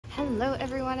Hello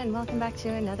everyone and welcome back to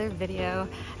another video,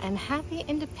 and happy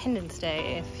Independence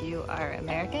Day if you are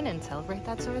American and celebrate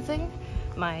that sort of thing.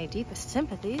 My deepest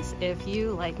sympathies if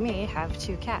you, like me, have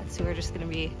two cats who are just going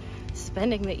to be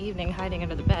spending the evening hiding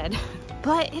under the bed.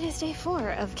 But it is day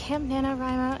 4 of Camp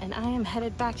NaNoWriMo and I am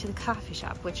headed back to the coffee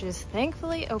shop, which is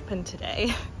thankfully open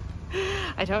today.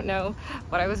 I don't know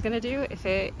what I was gonna do if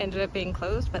it ended up being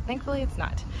closed, but thankfully it's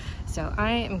not. So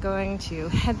I am going to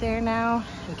head there now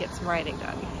and get some writing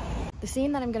done. The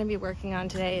scene that I'm going to be working on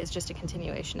today is just a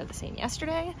continuation of the scene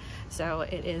yesterday. So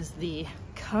it is the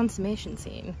consummation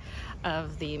scene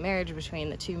of the marriage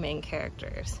between the two main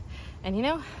characters. And you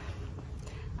know,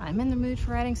 I'm in the mood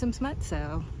for writing some smut,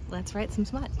 so let's write some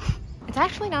smut. It's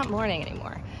actually not morning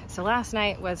anymore. So last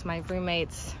night was my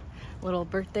roommate's little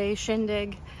birthday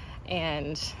shindig,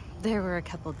 and there were a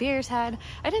couple of beers had.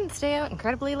 I didn't stay out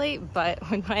incredibly late, but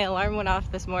when my alarm went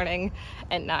off this morning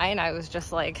at 9, I was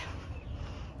just like,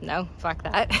 no, fuck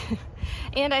that.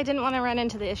 And I didn't want to run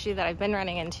into the issue that I've been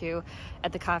running into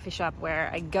at the coffee shop where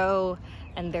I go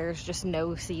and there's just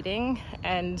no seating.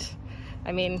 And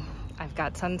I mean, I've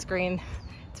got sunscreen.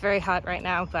 It's very hot right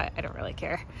now, but I don't really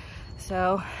care.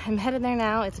 So I'm headed there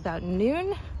now. It's about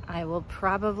noon. I will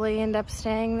probably end up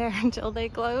staying there until they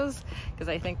close because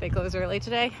I think they close early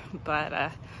today,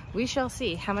 but we shall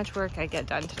see how much work I get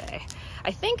done today.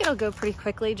 I think it'll go pretty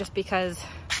quickly just because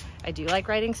I do like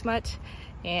writing smut,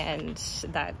 and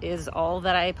that is all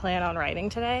that I plan on writing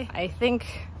today. I think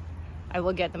I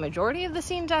will get the majority of the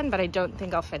scene done, but I don't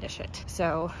think I'll finish it.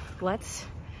 So let's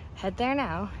head there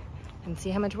now and see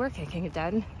how much work I can get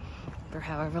done for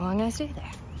however long I stay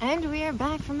there. And we are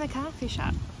back from the coffee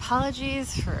shop.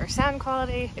 Apologies for sound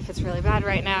quality if it's really bad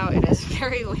right now. It is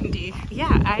very windy. Yeah,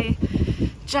 I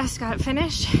just got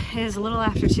finished. It is a little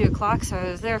after 2 o'clock, so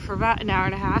I was there for about an hour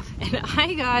and a half, and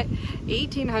I got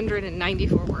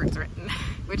 1,894 words written,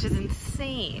 which is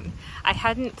insane. I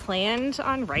hadn't planned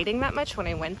on writing that much when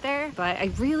I went there, but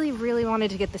I really, really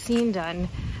wanted to get the scene done,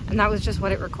 and that was just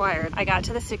what it required. I got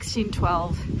to the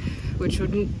 1612, which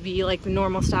would be like the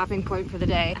normal stopping point for the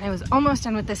day. And I was almost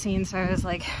done with the scene, so I was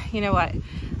like, you know what?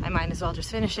 I might as well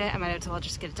just finish it. I might as well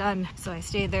just get it done. So I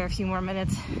stayed there a few more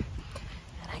minutes and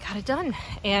I got it done.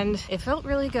 And it felt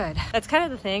really good. That's kind of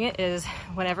the thing, is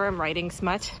whenever I'm writing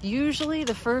smut, usually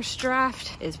the first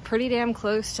draft is pretty damn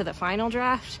close to the final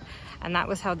draft. And that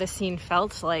was how this scene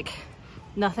felt. Like,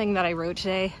 nothing that I wrote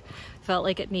today felt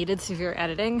like it needed severe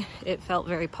editing. It felt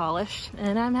very polished,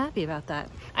 and I'm happy about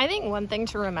that. I think one thing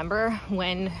to remember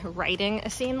when writing a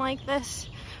scene like this,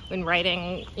 when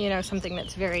writing, you know, something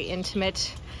that's very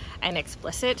intimate and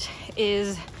explicit,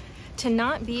 is to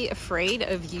not be afraid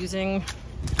of using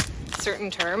certain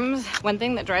terms. One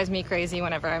thing that drives me crazy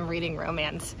whenever I'm reading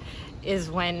romance is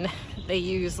when they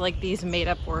use like these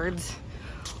made-up words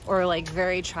or like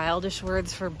very childish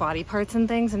words for body parts and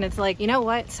things, and it's like, you know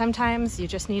what, sometimes you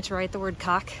just need to write the word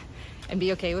cock and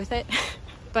be okay with it.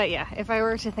 But yeah, if I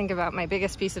were to think about my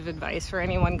biggest piece of advice for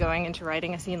anyone going into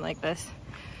writing a scene like this,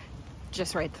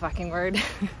 just write the fucking word.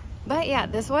 But yeah,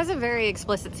 this was a very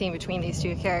explicit scene between these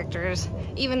two characters.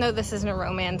 Even though this isn't a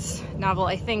romance novel,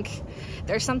 I think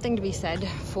there's something to be said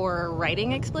for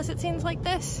writing explicit scenes like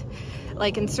this.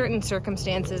 Like, in certain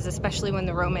circumstances, especially when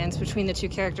the romance between the two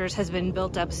characters has been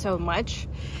built up so much,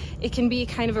 it can be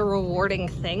kind of a rewarding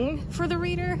thing for the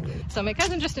reader. So my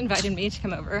cousin just invited me to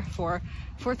come over for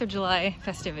 4th of July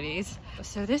festivities.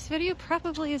 So this video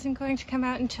probably isn't going to come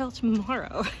out until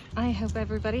tomorrow. I hope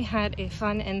everybody had a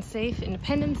fun and safe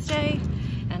Independence Day,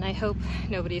 and I hope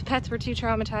nobody's pets were too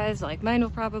traumatized like mine will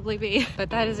probably be. But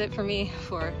that is it for me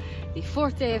for the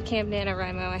 4th day of Camp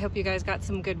NaNoWriMo. I hope you guys got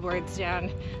some good words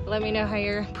down. Let me know how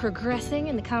you're progressing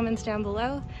in the comments down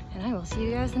below, and I will see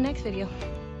you guys in the next video.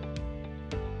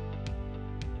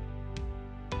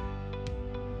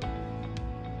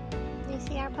 Do you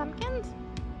see our pumpkins?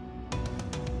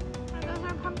 Are those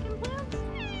our pumpkin plants?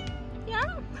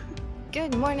 Yeah?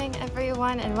 Good morning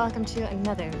everyone, and welcome to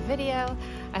another video.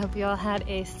 I hope you all had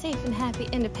a safe and happy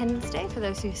Independence Day for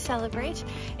those who celebrate.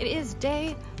 It is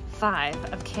day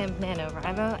 5 of Camp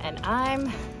NaNoWriMo, and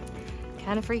I'm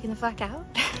kind of freaking the fuck out.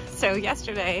 So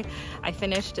yesterday I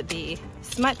finished the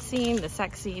smut scene, the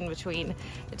sex scene between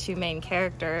the two main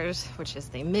characters, which is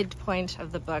the midpoint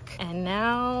of the book, and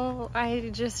now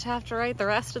I just have to write the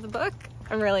rest of the book.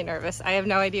 I'm really nervous. I have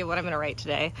no idea what I'm gonna write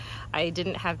today. I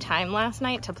didn't have time last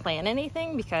night to plan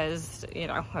anything because, you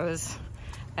know, I was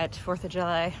at 4th of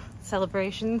July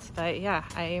celebrations, but yeah,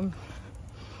 I'm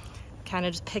kind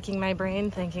of just picking my brain,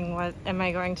 thinking what am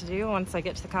I going to do once I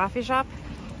get to the coffee shop,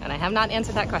 and I have not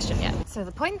answered that question yet. So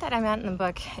the point that I'm at in the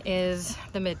book is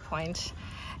the midpoint,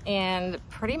 And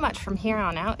pretty much from here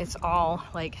on out, it's all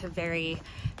like very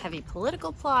heavy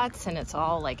political plots, and it's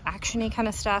all like action-y kind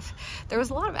of stuff. There was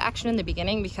a lot of action in the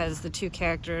beginning because the two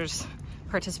characters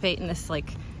participate in this like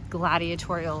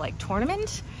gladiatorial like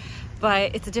tournament,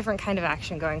 but it's a different kind of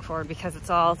action going forward because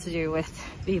it's all to do with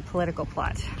the political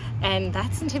plot. And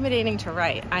that's intimidating to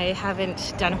write. I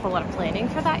haven't done a whole lot of planning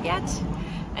for that yet,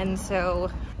 and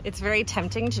so it's very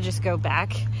tempting to just go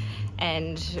back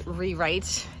and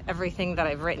rewrite everything that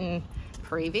I've written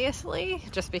previously,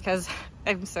 just because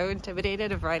I'm so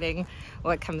intimidated of writing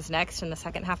what comes next in the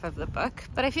second half of the book.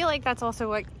 But I feel like that's also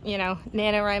what, you know,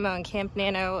 NaNoWriMo and Camp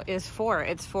Nano is for.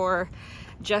 It's for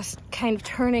just kind of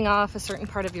turning off a certain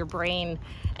part of your brain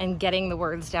and getting the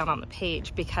words down on the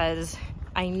page, because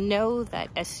I know that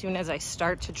as soon as I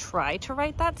start to try to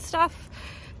write that stuff,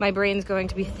 my brain's going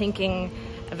to be thinking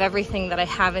of everything that I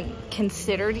haven't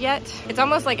considered yet. It's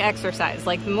almost like exercise.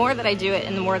 Like, the more that I do it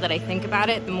and the more that I think about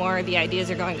it, the more the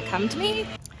ideas are going to come to me.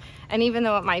 And even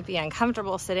though it might be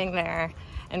uncomfortable sitting there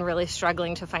and really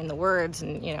struggling to find the words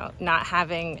and, you know, not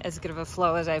having as good of a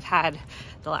flow as I've had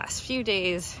the last few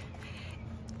days,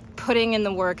 putting in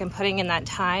the work and putting in that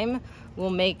time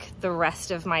will make the rest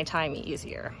of my time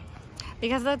easier.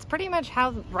 Because that's pretty much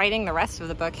how writing the rest of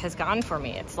the book has gone for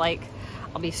me. It's like,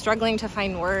 I'll be struggling to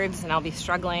find words, and I'll be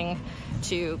struggling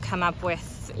to come up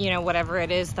with, you know, whatever it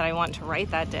is that I want to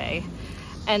write that day.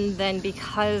 And then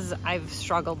because I've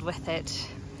struggled with it,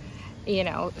 you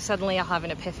know, suddenly I'll have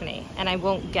an epiphany. And I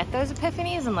won't get those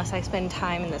epiphanies unless I spend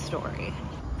time in the story.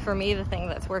 For me, the thing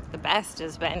that's worked the best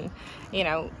has been, you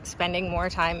know, spending more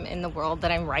time in the world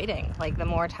that I'm writing. Like, the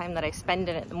more time that I spend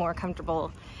in it, the more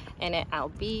comfortable in it I'll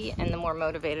be, and the more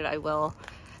motivated I will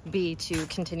be to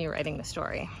continue writing the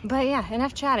story. But yeah,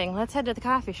 enough chatting. Let's head to the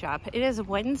coffee shop. It is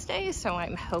Wednesday, so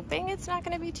I'm hoping it's not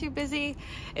going to be too busy.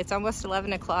 It's almost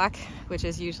 11 o'clock, which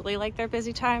is usually like their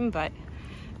busy time, but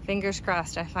fingers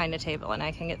crossed I find a table and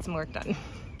I can get some work done.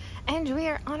 And we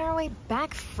are on our way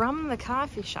back from the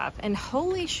coffee shop, and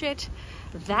holy shit,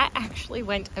 that actually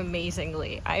went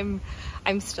amazingly. I'm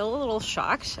still a little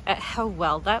shocked at how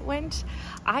well that went.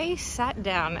 I sat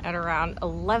down at around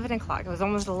 11 o'clock. It was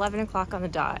almost 11 o'clock on the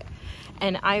dot,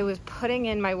 and I was putting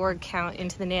in my word count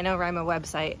into the NaNoWriMo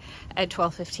website at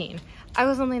 12:15. I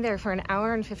was only there for an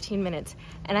hour and 15 minutes,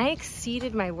 and I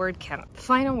exceeded my word count. The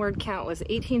final word count was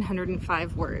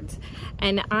 1,805 words,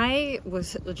 and I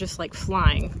was just like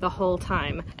flying the whole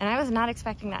time, and I was not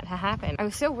expecting that to happen. I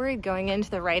was so worried going into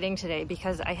the writing today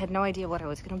because I had no idea what I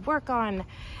was going to work on,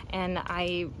 and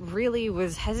I really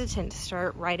was hesitant to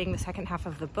start writing the second half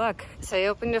of the book. So I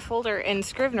opened a folder in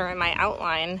Scrivener in my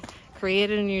outline,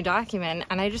 created a new document,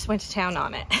 and I just went to town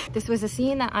on it. This was a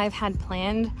scene that I've had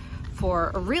planned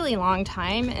for a really long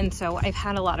time, and so I've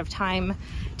had a lot of time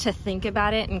to think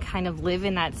about it and kind of live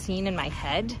in that scene in my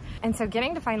head. And so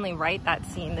getting to finally write that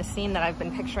scene, the scene that I've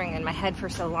been picturing in my head for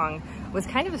so long, was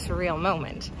kind of a surreal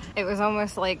moment. It was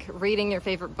almost like reading your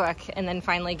favorite book and then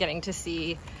finally getting to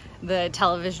see the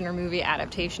television or movie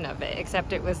adaptation of it,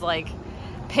 except it was like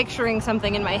picturing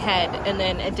something in my head and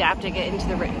then adapting it into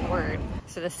the written word.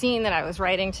 So the scene that I was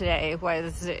writing today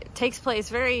it takes place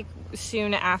very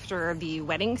soon after the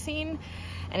wedding scene,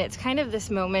 and it's kind of this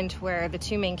moment where the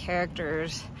two main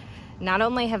characters, not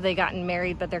only have they gotten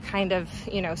married, but they're kind of,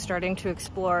 you know, starting to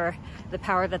explore the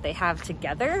power that they have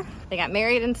together. They got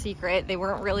married in secret. They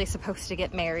weren't really supposed to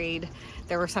get married.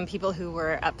 There were some people who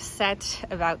were upset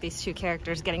about these two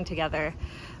characters getting together,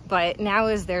 but now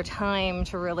is their time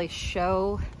to really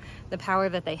show the power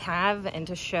that they have and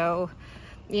to show,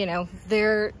 you know,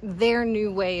 their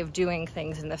new way of doing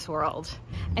things in this world.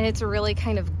 And it's a really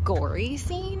kind of gory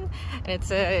scene, and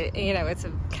it's a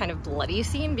kind of bloody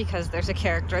scene because there's a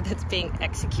character that's being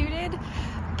executed,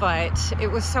 but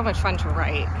it was so much fun to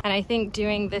write. And I think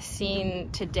doing this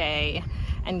scene today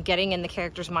and getting in the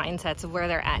characters' mindsets of where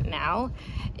they're at now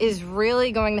is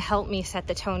really going to help me set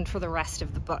the tone for the rest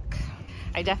of the book.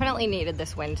 I definitely needed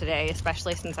this win today,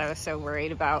 especially since I was so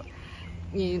worried about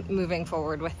moving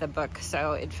forward with the book.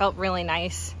 So it felt really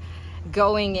nice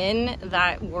going in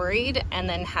that worried and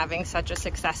then having such a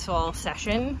successful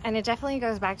session. And it definitely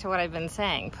goes back to what I've been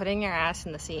saying. Putting your ass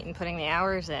in the seat and putting the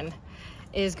hours in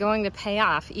is going to pay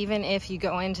off. Even if you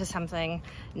go into something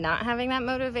not having that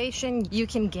motivation, you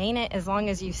can gain it as long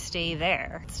as you stay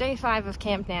there. It's day 5 of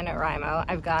Camp NaNoWriMo.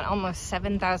 I've got almost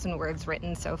 7,000 words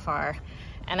written so far,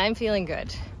 and I'm feeling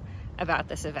good about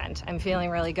this event. I'm feeling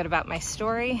really good about my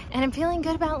story, and I'm feeling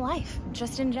good about life,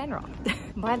 just in general.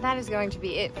 But that is going to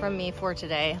be it from me for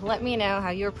today. Let me know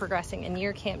how you're progressing in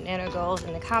your Camp Nano goals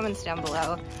in the comments down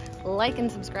below. Like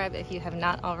and subscribe if you have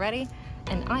not already,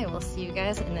 and I will see you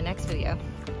guys in the next video.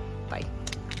 Bye.